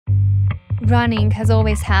Running has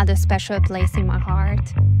always had a special place in my heart.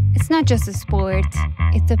 It's not just a sport,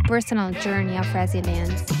 it's a personal journey of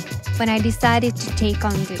resilience. When I decided to take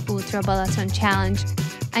on the Ultrabalaton challenge,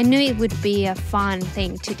 I knew it would be a fun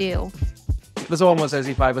thing to do. It was almost as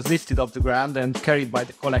if I was lifted off the ground and carried by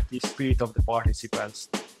the collective spirit of the participants.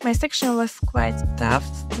 My section was quite tough,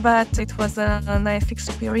 but it was a nice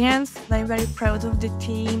experience. I'm very proud of the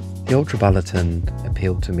team. The Ultrabalaton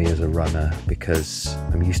appealed to me as a runner because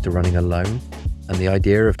I'm used to running alone, and the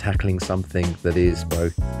idea of tackling something that is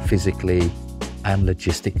both physically and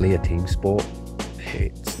logistically a team sport,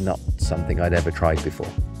 it's not something I'd ever tried before.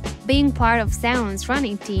 Being part of SEON's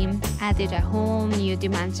running team added a whole new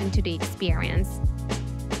dimension to the experience.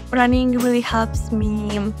 Running really helps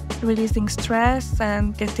me releasing stress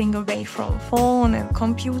and getting away from phone and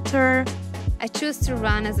computer. I choose to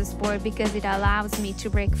run as a sport because it allows me to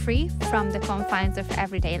break free from the confines of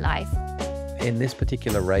everyday life. In this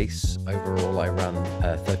particular race, overall I ran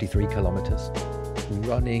 33 kilometers.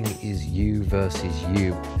 Running is you versus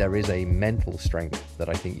you. There is a mental strength that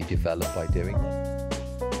I think you develop by doing that.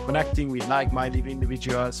 Connecting with like-minded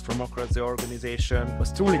individuals from across the organization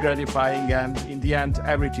was truly gratifying, and in the end,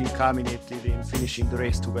 everything culminated in finishing the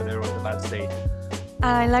race together on the last day.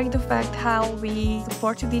 I like the fact how we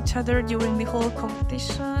supported each other during the whole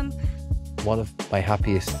competition. One of my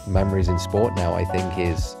happiest memories in sport now, I think,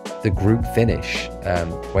 is the group finish,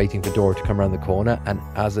 waiting for Dora to come around the corner, and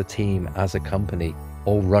as a team, as a company,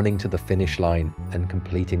 all running to the finish line and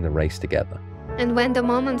completing the race together. And when the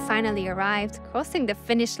moment finally arrived, crossing the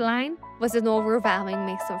finish line was an overwhelming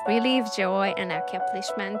mix of relief, joy, and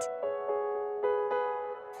accomplishment.